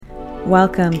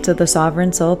Welcome to the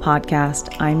Sovereign Soul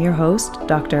Podcast. I'm your host,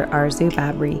 Dr. Arzu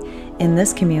Babri. In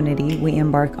this community, we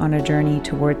embark on a journey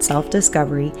toward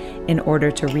self-discovery in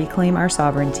order to reclaim our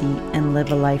sovereignty and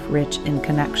live a life rich in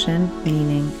connection,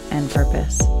 meaning, and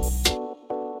purpose.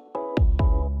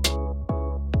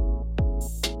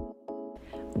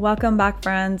 Welcome back,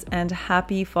 friends, and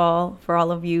happy fall for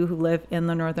all of you who live in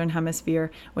the Northern Hemisphere,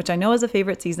 which I know is a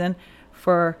favorite season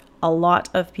for a lot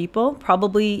of people,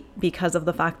 probably because of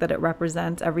the fact that it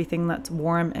represents everything that's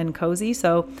warm and cozy.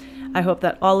 So I hope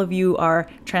that all of you are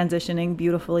transitioning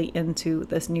beautifully into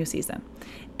this new season.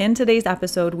 In today's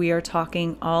episode, we are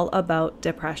talking all about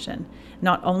depression,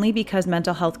 not only because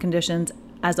mental health conditions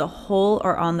as a whole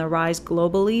are on the rise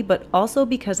globally, but also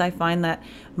because I find that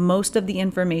most of the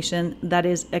information that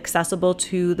is accessible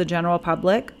to the general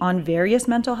public on various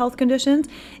mental health conditions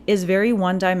is very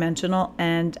one-dimensional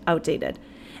and outdated.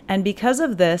 And because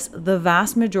of this, the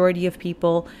vast majority of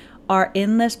people are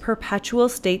in this perpetual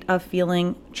state of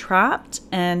feeling trapped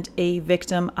and a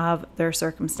victim of their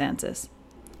circumstances.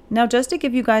 Now, just to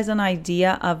give you guys an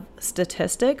idea of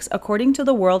statistics, according to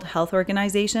the World Health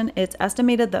Organization, it's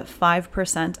estimated that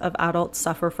 5% of adults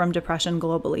suffer from depression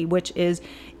globally, which is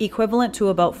equivalent to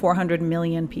about 400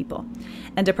 million people.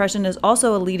 And depression is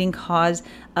also a leading cause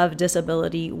of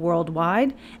disability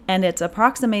worldwide, and it's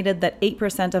approximated that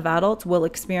 8% of adults will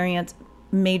experience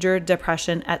major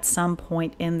depression at some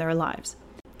point in their lives.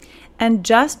 And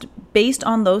just based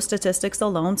on those statistics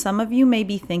alone, some of you may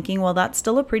be thinking, well, that's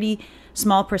still a pretty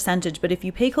small percentage. But if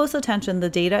you pay close attention, the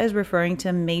data is referring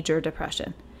to major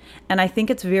depression. And I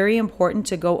think it's very important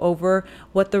to go over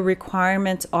what the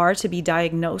requirements are to be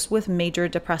diagnosed with major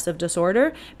depressive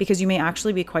disorder, because you may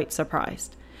actually be quite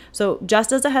surprised. So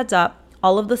just as a heads up,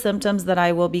 all of the symptoms that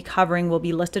I will be covering will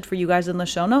be listed for you guys in the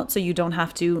show notes, so you don't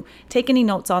have to take any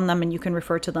notes on them and you can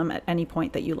refer to them at any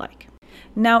point that you like.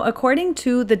 Now, according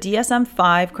to the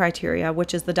DSM-5 criteria,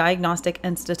 which is the Diagnostic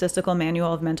and Statistical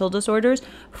Manual of Mental Disorders,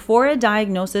 for a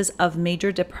diagnosis of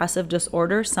major depressive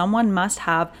disorder, someone must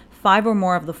have 5 or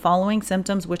more of the following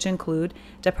symptoms, which include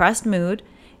depressed mood,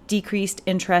 decreased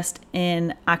interest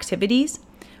in activities,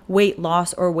 weight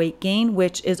loss or weight gain,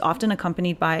 which is often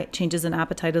accompanied by changes in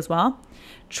appetite as well,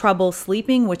 trouble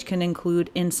sleeping, which can include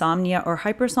insomnia or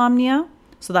hypersomnia,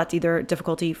 so that's either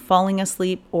difficulty falling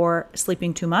asleep or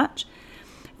sleeping too much,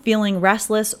 feeling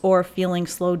restless or feeling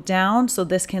slowed down. So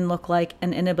this can look like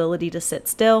an inability to sit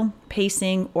still,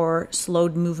 pacing or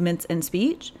slowed movements in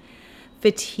speech,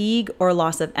 fatigue or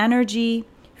loss of energy,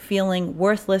 feeling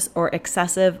worthless or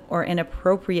excessive or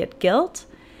inappropriate guilt,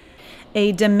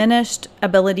 a diminished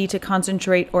ability to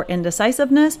concentrate or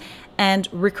indecisiveness, and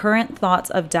recurrent thoughts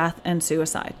of death and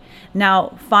suicide.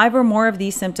 Now, 5 or more of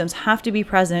these symptoms have to be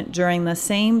present during the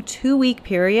same 2-week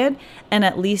period, and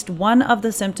at least one of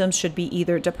the symptoms should be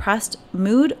either depressed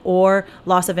mood or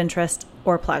loss of interest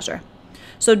or pleasure.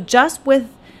 So just with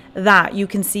that, you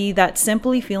can see that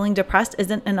simply feeling depressed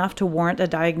isn't enough to warrant a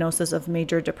diagnosis of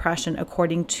major depression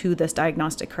according to this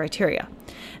diagnostic criteria.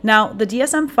 Now, the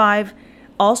DSM-5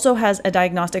 also has a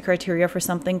diagnostic criteria for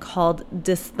something called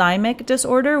dysthymic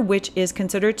disorder, which is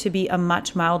considered to be a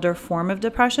much milder form of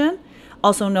depression,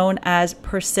 also known as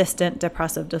persistent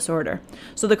depressive disorder.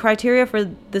 So the criteria for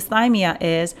dysthymia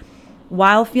is,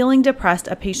 while feeling depressed,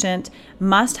 a patient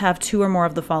must have 2 or more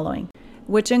of the following,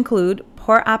 which include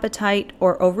poor appetite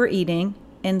or overeating,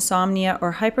 insomnia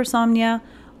or hypersomnia,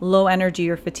 low energy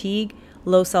or fatigue,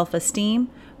 low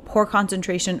self-esteem, poor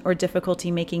concentration or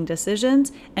difficulty making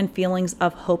decisions, and feelings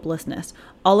of hopelessness,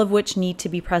 all of which need to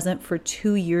be present for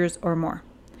 2 years or more.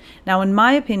 Now, in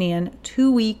my opinion,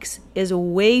 2 weeks is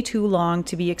way too long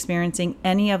to be experiencing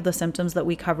any of the symptoms that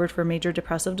we covered for major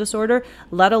depressive disorder,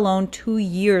 let alone 2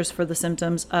 years for the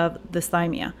symptoms of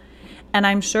dysthymia. And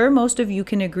I'm sure most of you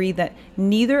can agree that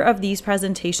neither of these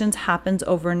presentations happens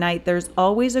overnight. There's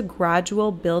always a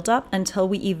gradual buildup until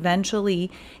we eventually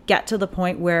get to the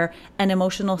point where an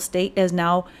emotional state is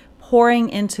now pouring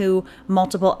into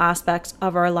multiple aspects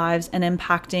of our lives and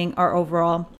impacting our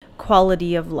overall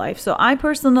quality of life. So I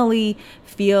personally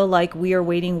feel like we are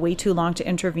waiting way too long to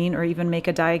intervene or even make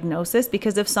a diagnosis,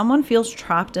 because if someone feels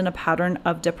trapped in a pattern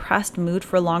of depressed mood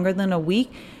for longer than a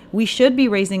week, we should be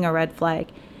raising a red flag.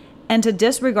 And to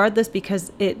disregard this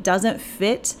because it doesn't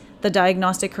fit the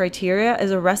diagnostic criteria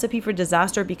is a recipe for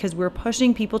disaster, because we're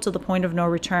pushing people to the point of no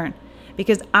return.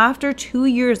 Because after 2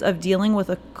 years of dealing with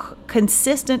a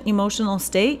consistent emotional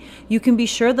state, you can be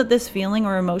sure that this feeling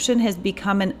or emotion has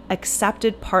become an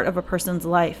accepted part of a person's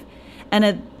life. And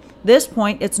at this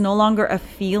point, it's no longer a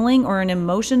feeling or an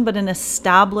emotion, but an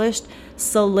established,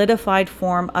 solidified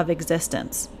form of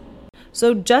existence.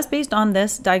 So just based on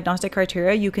this diagnostic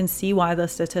criteria, you can see why the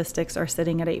statistics are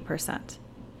sitting at 8%.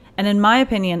 And in my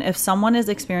opinion, if someone is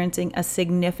experiencing a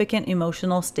significant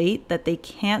emotional state that they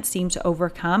can't seem to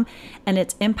overcome and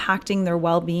it's impacting their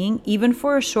well-being, even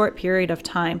for a short period of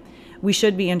time, we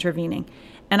should be intervening.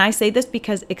 And I say this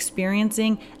because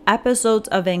experiencing episodes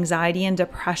of anxiety and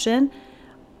depression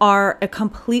are a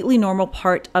completely normal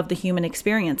part of the human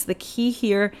experience. The key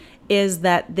here is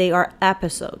that they are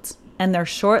episodes and they're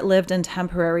short-lived and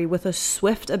temporary with a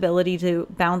swift ability to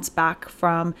bounce back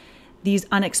from these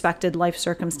unexpected life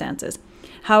circumstances.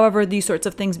 However, these sorts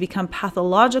of things become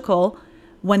pathological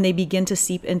when they begin to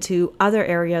seep into other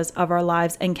areas of our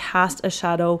lives and cast a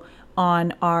shadow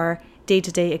on our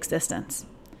day-to-day existence.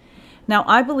 Now,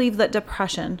 I believe that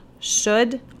depression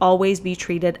should always be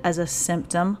treated as a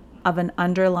symptom of an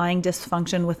underlying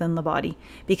dysfunction within the body,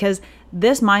 because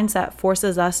this mindset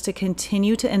forces us to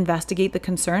continue to investigate the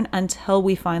concern until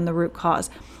we find the root cause,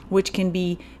 which can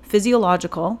be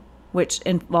physiological, which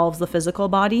involves the physical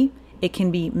body. It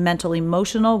can be mental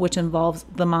emotional, which involves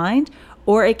the mind,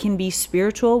 or it can be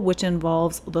spiritual, which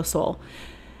involves the soul.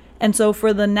 And so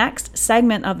for the next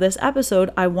segment of this episode,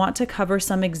 I want to cover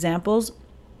some examples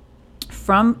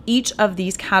from each of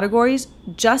these categories,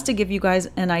 just to give you guys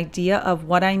an idea of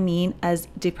what I mean as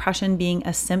depression being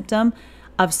a symptom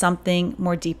of something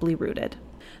more deeply rooted.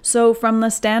 So from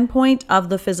the standpoint of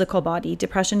the physical body,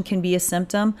 depression can be a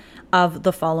symptom of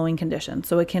the following conditions.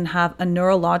 So it can have a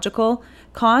neurological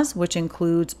cause, which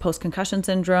includes post-concussion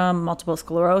syndrome, multiple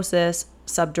sclerosis,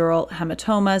 subdural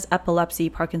hematomas, epilepsy,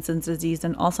 Parkinson's disease,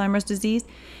 and Alzheimer's disease.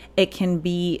 It can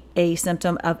be a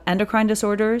symptom of endocrine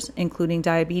disorders, including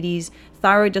diabetes,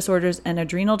 thyroid disorders, and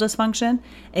adrenal dysfunction.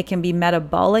 It can be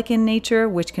metabolic in nature,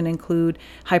 which can include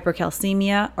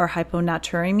hypercalcemia or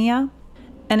hyponatremia.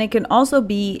 And it can also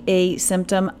be a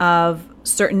symptom of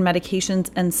certain medications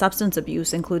and substance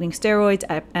abuse, including steroids,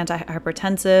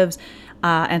 antihypertensives,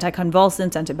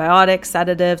 anticonvulsants, antibiotics,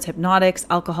 sedatives, hypnotics,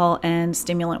 alcohol, and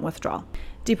stimulant withdrawal.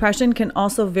 Depression can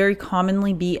also very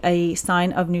commonly be a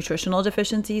sign of nutritional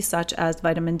deficiencies such as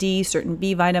vitamin D, certain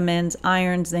B vitamins,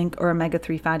 iron, zinc, or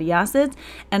omega-3 fatty acids.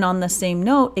 And on the same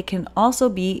note, it can also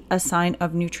be a sign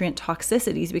of nutrient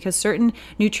toxicities because certain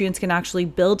nutrients can actually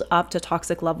build up to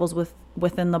toxic levels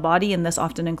within the body, and this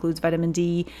often includes vitamin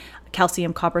D,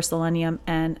 calcium, copper, selenium,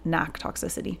 and NAC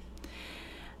toxicity.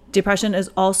 Depression is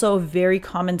also a very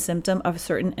common symptom of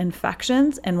certain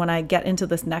infections, and when I get into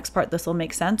this next part, this will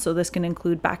make sense. So this can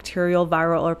include bacterial,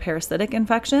 viral, or parasitic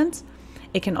infections.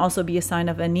 It can also be a sign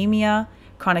of anemia,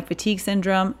 chronic fatigue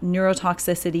syndrome,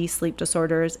 neurotoxicity, sleep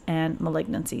disorders, and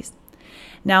malignancies.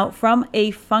 Now, from a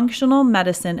functional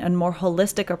medicine and more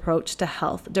holistic approach to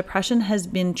health, depression has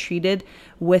been treated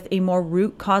with a more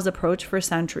root cause approach for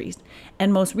centuries.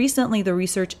 And most recently, the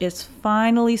research is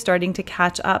finally starting to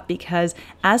catch up because,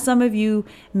 as some of you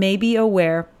may be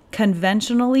aware,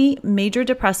 conventionally, major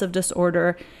depressive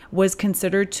disorder was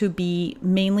considered to be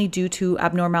mainly due to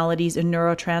abnormalities in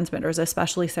neurotransmitters,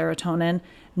 especially serotonin,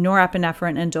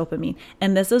 norepinephrine, and dopamine.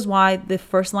 And this is why the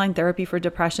first-line therapy for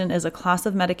depression is a class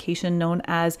of medication known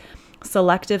as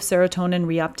selective serotonin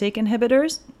reuptake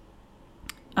inhibitors.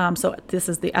 So this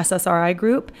is the SSRI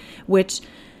group, which,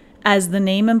 as the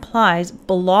name implies,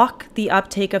 block the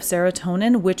uptake of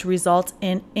serotonin, which results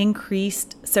in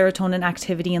increased serotonin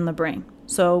activity in the brain.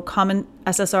 So common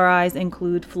SSRIs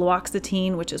include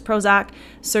fluoxetine, which is Prozac,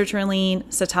 sertraline,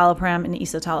 citalopram, and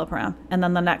escitalopram. And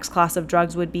then the next class of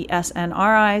drugs would be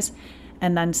SNRIs,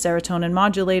 and then serotonin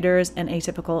modulators and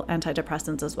atypical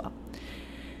antidepressants as well.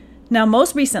 Now,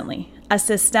 most recently, a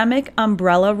systemic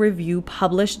umbrella review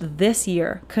published this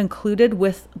year concluded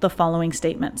with the following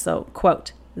statement. So,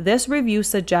 quote, "This review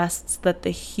suggests that the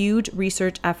huge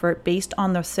research effort based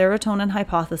on the serotonin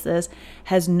hypothesis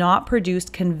has not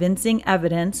produced convincing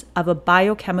evidence of a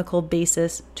biochemical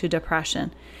basis to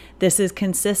depression. This is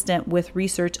consistent with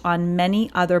research on many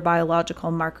other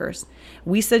biological markers.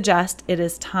 We suggest it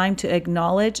is time to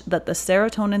acknowledge that the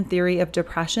serotonin theory of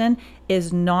depression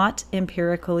is not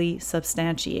empirically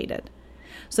substantiated."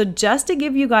 So just to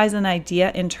give you guys an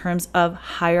idea in terms of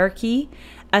hierarchy,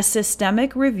 a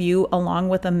systemic review along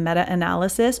with a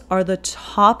meta-analysis are the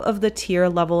top of the tier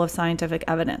level of scientific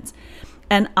evidence.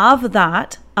 And of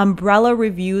that, umbrella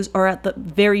reviews are at the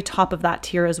very top of that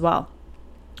tier as well.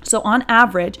 So on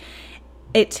average,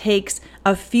 it takes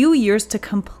a few years to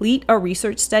complete a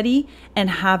research study and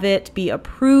have it be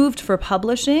approved for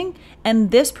publishing.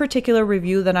 And this particular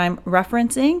review that I'm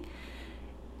referencing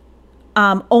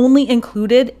only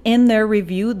included in their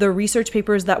review the research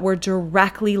papers that were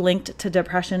directly linked to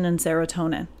depression and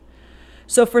serotonin.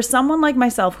 So for someone like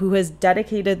myself who has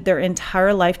dedicated their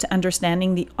entire life to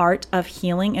understanding the art of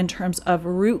healing in terms of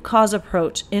root cause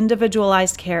approach,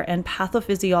 individualized care, and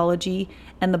pathophysiology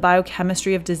and the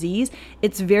biochemistry of disease,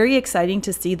 it's very exciting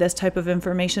to see this type of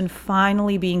information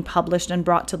finally being published and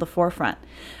brought to the forefront.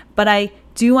 But I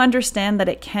do understand that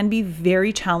it can be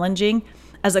very challenging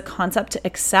as a concept to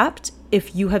accept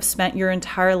if you have spent your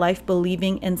entire life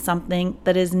believing in something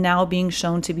that is now being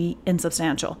shown to be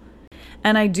insubstantial.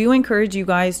 And I do encourage you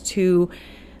guys to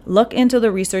look into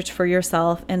the research for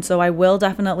yourself. And so I will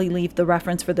definitely leave the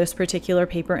reference for this particular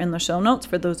paper in the show notes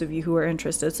for those of you who are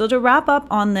interested. So to wrap up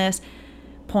on this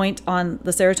point on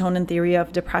the serotonin theory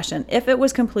of depression, if it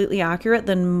was completely accurate,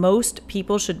 then most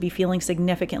people should be feeling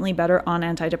significantly better on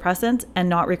antidepressants and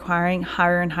not requiring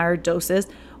higher and higher doses,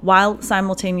 while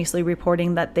simultaneously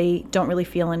reporting that they don't really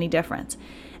feel any difference.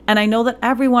 And I know that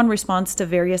everyone responds to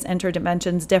various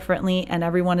interventions differently, and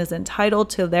everyone is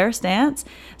entitled to their stance.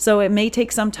 So it may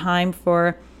take some time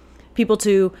for people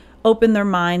to open their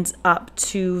minds up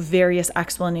to various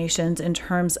explanations in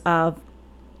terms of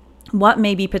what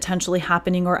may be potentially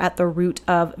happening or at the root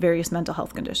of various mental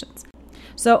health conditions.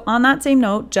 So on that same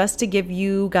note, just to give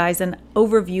you guys an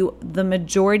overview, the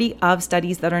majority of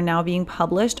studies that are now being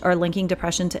published are linking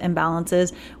depression to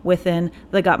imbalances within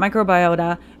the gut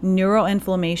microbiota,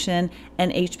 neuroinflammation,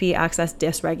 and HPA axis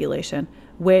dysregulation,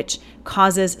 which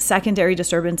causes secondary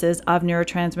disturbances of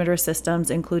neurotransmitter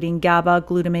systems, including GABA,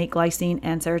 glutamate, glycine,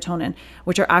 and serotonin,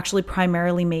 which are actually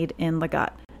primarily made in the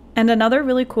gut. And another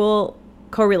really cool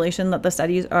correlation that the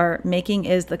studies are making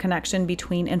is the connection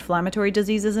between inflammatory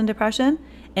diseases and depression,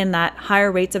 in that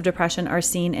higher rates of depression are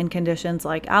seen in conditions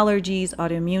like allergies,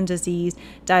 autoimmune disease,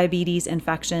 diabetes,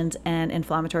 infections, and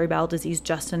inflammatory bowel disease,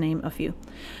 just to name a few.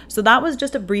 So that was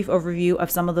just a brief overview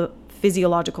of some of the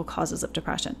physiological causes of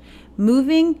depression.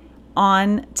 Moving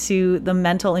on to the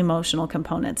mental emotional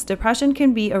components. Depression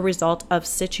can be a result of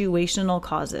situational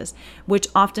causes, which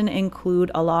often include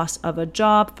a loss of a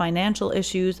job, financial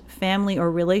issues, family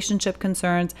or relationship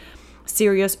concerns,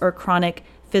 serious or chronic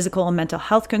physical and mental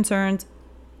health concerns,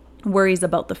 worries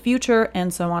about the future,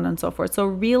 and so on and so forth. So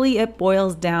really it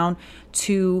boils down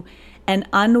to an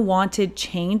unwanted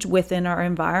change within our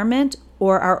environment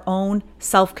or our own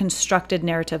self-constructed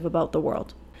narrative about the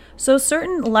world. So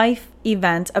certain life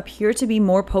events appear to be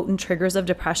more potent triggers of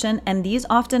depression, and these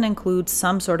often include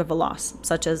some sort of a loss,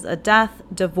 such as a death,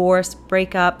 divorce,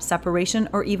 breakup, separation,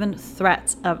 or even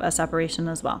threats of a separation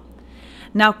as well.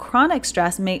 Now, chronic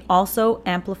stress may also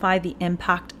amplify the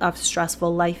impact of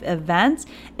stressful life events,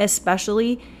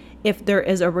 especially if there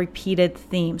is a repeated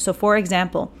theme. So for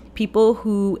example, people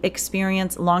who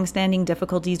experience long-standing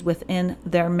difficulties within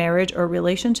their marriage or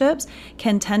relationships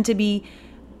can tend to be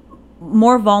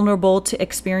more vulnerable to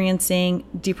experiencing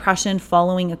depression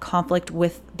following a conflict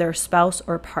with their spouse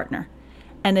or partner.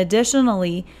 And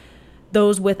additionally,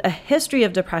 those with a history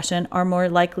of depression are more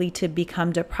likely to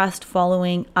become depressed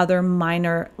following other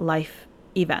minor life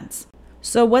events.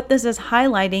 So what this is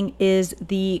highlighting is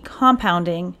the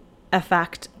compounding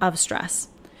effect of stress,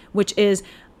 which is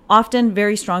often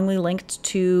very strongly linked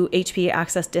to HPA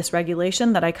axis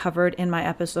dysregulation that I covered in my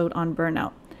episode on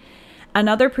burnout.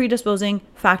 Another predisposing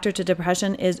factor to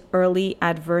depression is early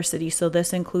adversity. So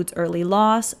this includes early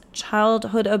loss,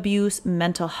 childhood abuse,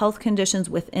 mental health conditions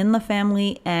within the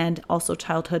family, and also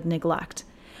childhood neglect,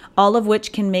 all of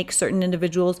which can make certain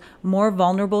individuals more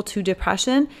vulnerable to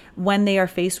depression when they are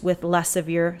faced with less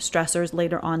severe stressors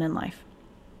later on in life.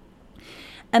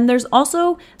 And there's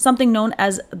also something known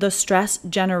as the stress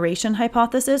generation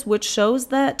hypothesis, which shows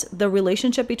that the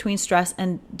relationship between stress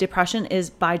and depression is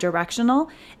bidirectional,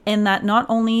 in that not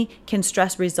only can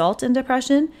stress result in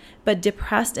depression, but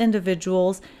depressed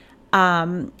individuals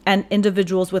and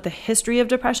individuals with a history of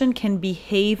depression can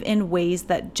behave in ways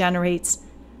that generates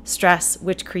stress,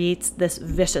 which creates this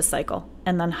vicious cycle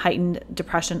and then heightened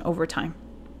depression over time.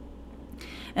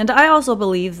 And I also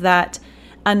believe that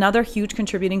another huge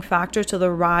contributing factor to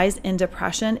the rise in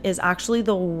depression is actually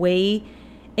the way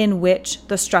in which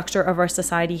the structure of our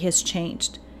society has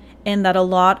changed, in that a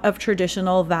lot of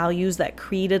traditional values that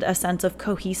created a sense of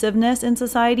cohesiveness in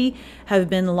society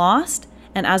have been lost.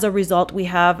 And as a result, we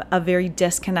have a very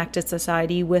disconnected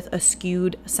society with a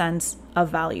skewed sense of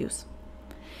values.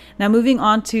 Now, moving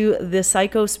on to the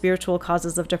psycho-spiritual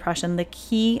causes of depression, the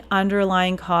key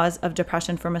underlying cause of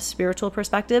depression from a spiritual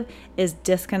perspective is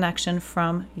disconnection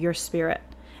from your spirit.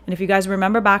 And if you guys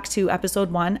remember back to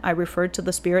episode 1, I referred to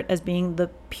the spirit as being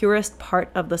the purest part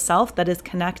of the self that is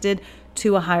connected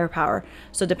to a higher power.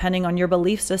 So depending on your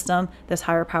belief system, this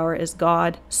higher power is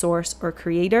God, source, or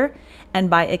creator. And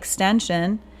by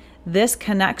extension, this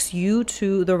connects you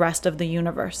to the rest of the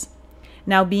universe.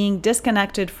 Now, being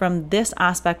disconnected from this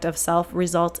aspect of self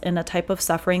results in a type of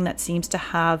suffering that seems to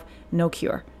have no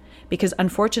cure. Because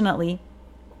unfortunately,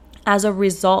 as a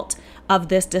result of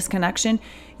this disconnection,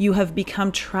 you have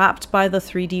become trapped by the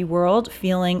 3D world,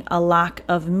 feeling a lack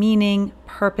of meaning,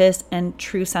 purpose, and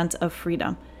true sense of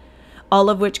freedom. All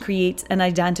of which creates an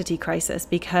identity crisis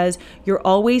because you're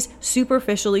always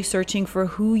superficially searching for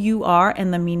who you are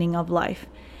and the meaning of life.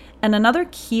 And another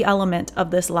key element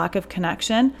of this lack of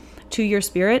connection to your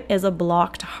spirit is a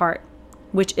blocked heart,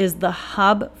 which is the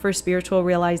hub for spiritual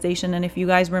realization. And if you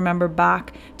guys remember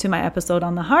back to my episode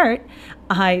on the heart,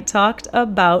 I talked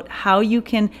about how you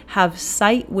can have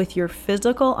sight with your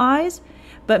physical eyes,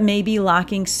 but maybe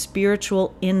lacking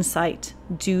spiritual insight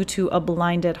due to a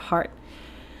blinded heart.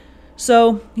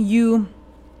 So you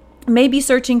may be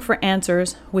searching for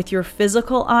answers with your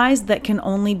physical eyes that can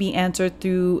only be answered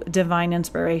through divine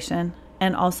inspiration.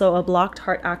 And also a blocked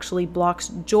heart actually blocks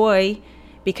joy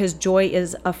because joy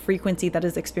is a frequency that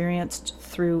is experienced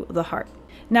through the heart.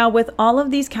 Now, with all of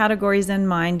these categories in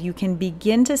mind, you can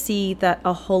begin to see that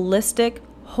a holistic,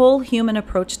 whole human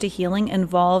approach to healing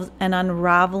involves an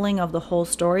unraveling of the whole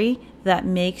story that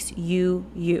makes you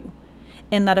you.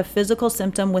 And that a physical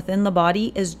symptom within the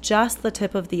body is just the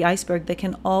tip of the iceberg that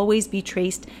can always be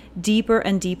traced deeper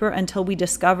and deeper until we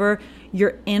discover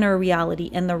your inner reality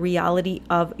and the reality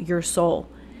of your soul.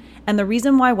 And the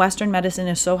reason why Western medicine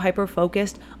is so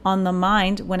hyper-focused on the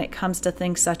mind when it comes to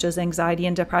things such as anxiety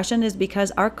and depression is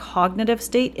because our cognitive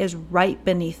state is right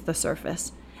beneath the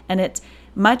surface. And it's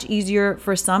much easier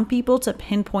for some people to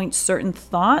pinpoint certain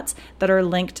thoughts that are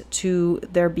linked to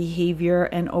their behavior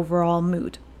and overall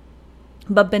mood.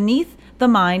 But beneath the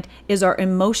mind is our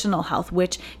emotional health,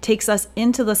 which takes us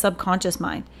into the subconscious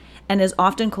mind and is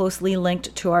often closely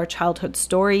linked to our childhood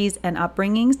stories and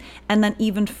upbringings. And then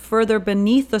even further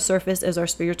beneath the surface is our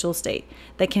spiritual state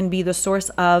that can be the source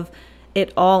of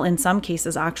it all in some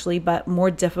cases actually, but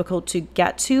more difficult to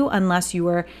get to unless you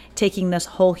are taking this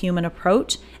whole human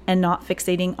approach and not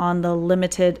fixating on the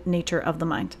limited nature of the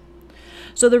mind.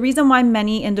 So the reason why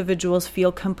many individuals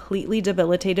feel completely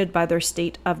debilitated by their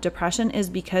state of depression is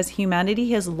because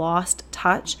humanity has lost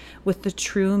touch with the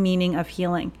true meaning of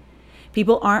healing.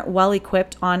 People aren't well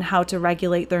equipped on how to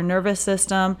regulate their nervous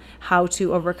system, how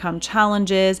to overcome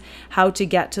challenges, how to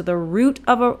get to the root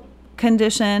of a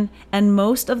condition. And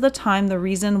most of the time, the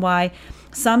reason why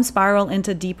some spiral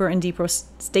into deeper and deeper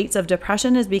states of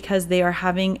depression is because they are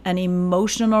having an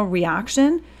emotional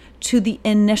reaction to the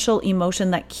initial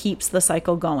emotion that keeps the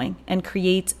cycle going and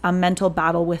creates a mental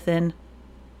battle within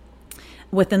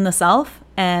the self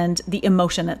and the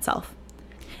emotion itself.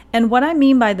 And what I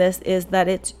mean by this is that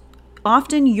it's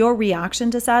often your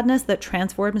reaction to sadness that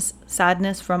transforms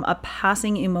sadness from a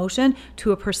passing emotion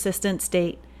to a persistent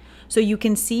state. So you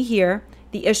can see here,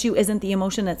 the issue isn't the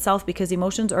emotion itself because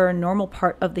emotions are a normal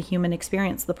part of the human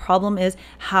experience. The problem is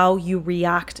how you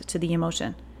react to the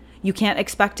emotion. You can't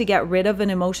expect to get rid of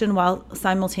an emotion while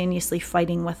simultaneously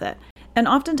fighting with it. And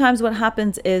oftentimes what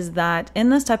happens is that in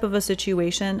this type of a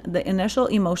situation, the initial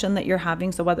emotion that you're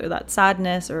having, so whether that's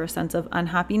sadness or a sense of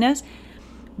unhappiness,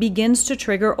 begins to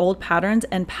trigger old patterns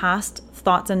and past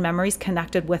thoughts and memories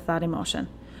connected with that emotion.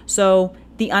 So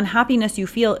the unhappiness you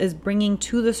feel is bringing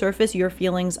to the surface your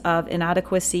feelings of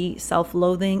inadequacy,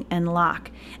 self-loathing, and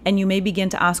lack. And you may begin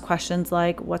to ask questions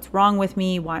like, what's wrong with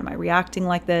me? Why am I reacting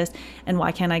like this? And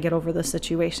why can't I get over this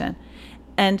situation?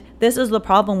 And this is the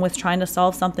problem with trying to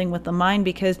solve something with the mind,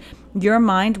 because your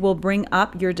mind will bring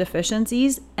up your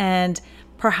deficiencies and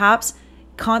perhaps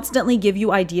constantly give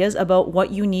you ideas about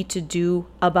what you need to do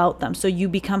about them. So you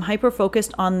become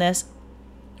hyper-focused on this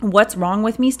what's wrong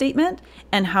with me statement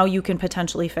and how you can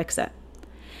potentially fix it.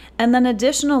 And then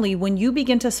additionally, when you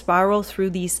begin to spiral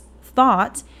through these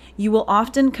thoughts, you will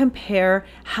often compare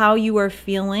how you are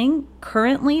feeling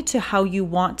currently to how you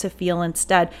want to feel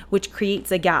instead, which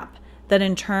creates a gap that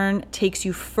in turn takes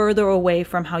you further away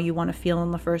from how you want to feel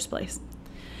in the first place.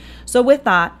 So with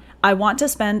that, I want to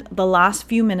spend the last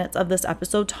few minutes of this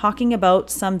episode talking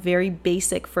about some very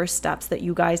basic first steps that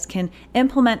you guys can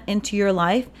implement into your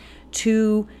life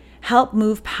to help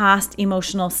move past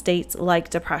emotional states like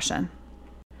depression.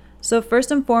 So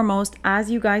first and foremost,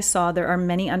 as you guys saw, there are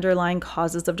many underlying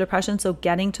causes of depression. So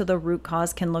getting to the root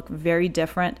cause can look very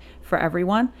different for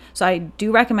everyone. So I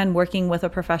do recommend working with a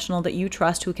professional that you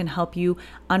trust who can help you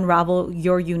unravel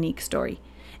your unique story.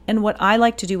 And what I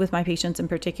like to do with my patients in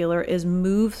particular is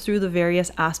move through the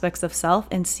various aspects of self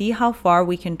and see how far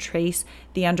we can trace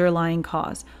the underlying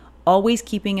cause, always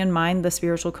keeping in mind the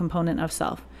spiritual component of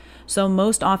self. So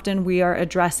most often we are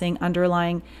addressing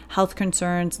underlying health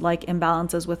concerns like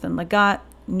imbalances within the gut,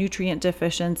 nutrient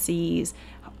deficiencies,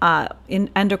 in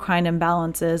endocrine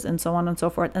imbalances, and so on and so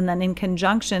forth. And then in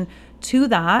conjunction to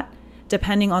that,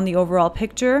 depending on the overall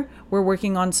picture, we're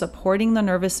working on supporting the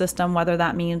nervous system, whether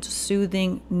that means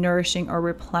soothing, nourishing, or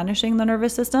replenishing the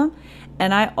nervous system.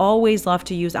 And I always love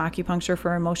to use acupuncture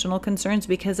for emotional concerns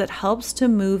because it helps to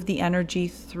move the energy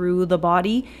through the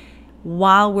body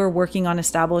while we're working on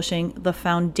establishing the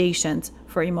foundations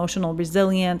for emotional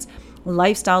resilience,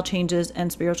 lifestyle changes,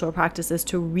 and spiritual practices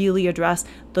to really address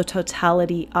the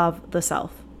totality of the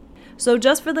self. So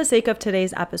just for the sake of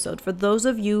today's episode, for those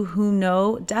of you who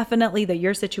know definitely that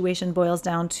your situation boils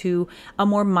down to a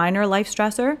more minor life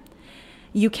stressor,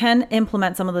 you can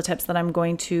implement some of the tips that I'm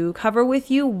going to cover with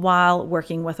you while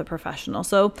working with a professional.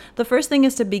 So the first thing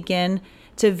is to begin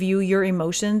to view your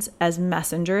emotions as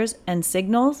messengers and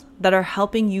signals that are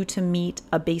helping you to meet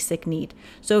a basic need.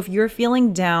 So if you're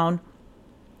feeling down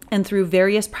and through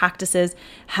various practices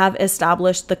have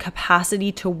established the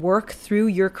capacity to work through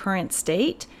your current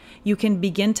state, you can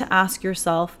begin to ask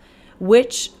yourself,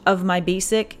 which of my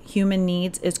basic human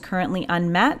needs is currently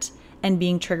unmet and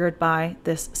being triggered by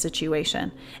this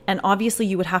situation? And obviously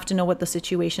you would have to know what the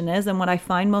situation is. And what I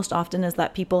find most often is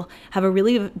that people have a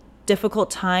really difficult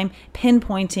time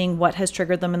pinpointing what has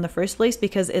triggered them in the first place,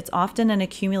 because it's often an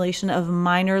accumulation of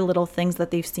minor little things that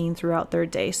they've seen throughout their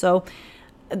day. So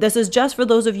this is just for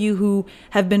those of you who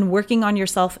have been working on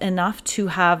yourself enough to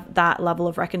have that level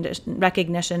of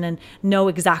recognition and know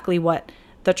exactly what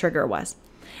the trigger was.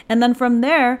 And then from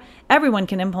there, everyone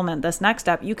can implement this next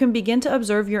step. You can begin to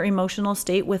observe your emotional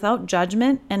state without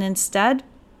judgment and instead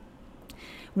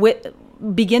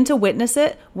begin to witness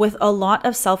it with a lot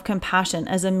of self-compassion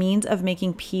as a means of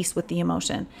making peace with the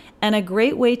emotion. And a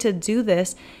great way to do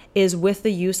this is with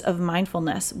the use of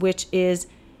mindfulness, which is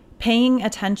paying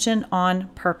attention on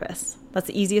purpose. That's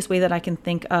the easiest way that I can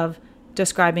think of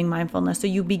describing mindfulness. So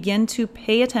you begin to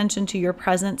pay attention to your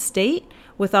present state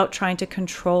without trying to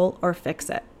control or fix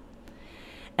it.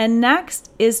 And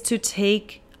next is to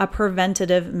take a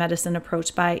preventative medicine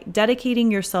approach by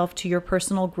dedicating yourself to your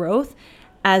personal growth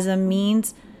as a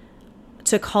means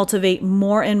to cultivate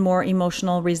more and more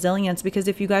emotional resilience. Because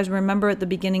if you guys remember at the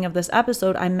beginning of this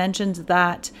episode, I mentioned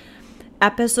that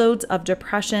episodes of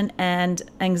depression and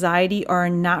anxiety are a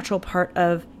natural part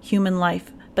of human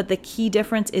life, but the key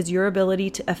difference is your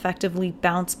ability to effectively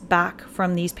bounce back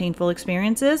from these painful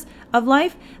experiences of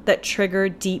life that trigger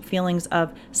deep feelings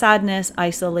of sadness,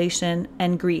 isolation,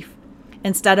 and grief,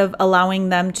 instead of allowing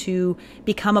them to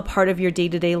become a part of your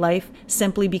day-to-day life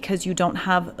simply because you don't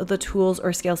have the tools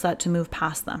or skill set to move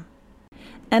past them.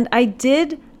 And I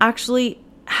did actually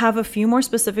have a few more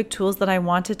specific tools that I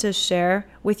wanted to share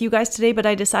with you guys today, but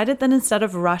I decided that instead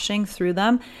of rushing through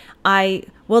them, I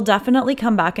will definitely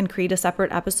come back and create a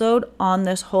separate episode on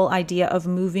this whole idea of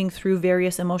moving through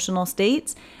various emotional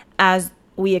states as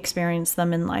we experience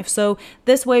them in life. So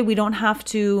this way we don't have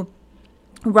to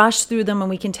rush through them and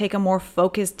we can take a more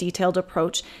focused, detailed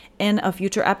approach in a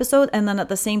future episode. And then at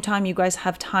the same time, you guys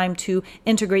have time to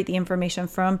integrate the information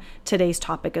from today's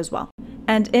topic as well.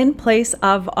 And in place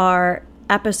of our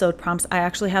episode prompts, I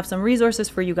actually have some resources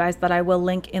for you guys that I will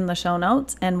link in the show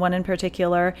notes. And one in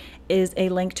particular is a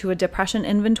link to a depression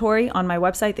inventory on my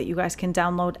website that you guys can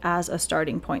download as a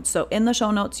starting point. So in the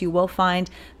show notes, you will find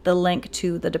the link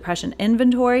to the depression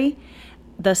inventory,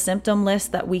 the symptom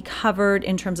list that we covered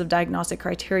in terms of diagnostic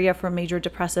criteria for major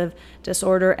depressive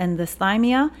disorder and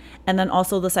dysthymia, and then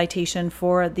also the citation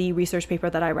for the research paper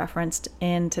that I referenced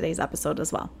in today's episode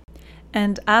as well.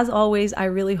 And as always, I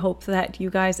really hope that you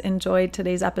guys enjoyed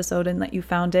today's episode and that you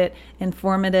found it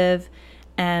informative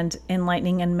and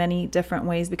enlightening in many different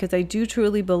ways, because I do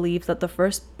truly believe that the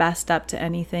first best step to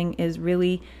anything is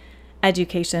really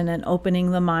education and opening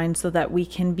the mind so that we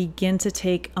can begin to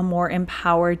take a more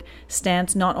empowered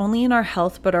stance, not only in our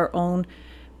health, but our own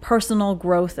personal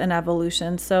growth and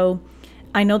evolution. So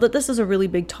I know that this is a really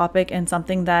big topic and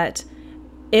something that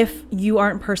if you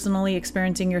aren't personally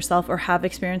experiencing yourself or have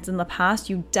experienced in the past,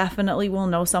 you definitely will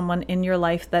know someone in your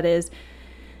life that is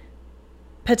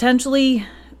potentially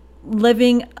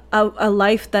living a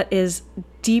life that is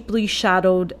deeply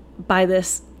shadowed by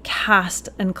this cast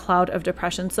and cloud of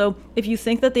depression. So if you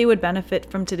think that they would benefit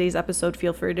from today's episode,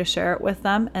 feel free to share it with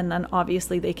them. And then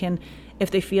obviously they can, if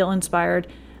they feel inspired,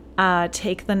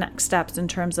 take the next steps in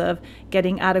terms of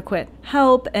getting adequate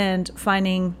help and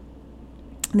finding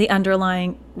the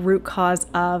underlying root cause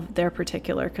of their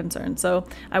particular concern. So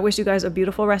I wish you guys a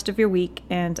beautiful rest of your week,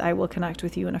 and I will connect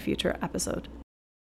with you in a future episode.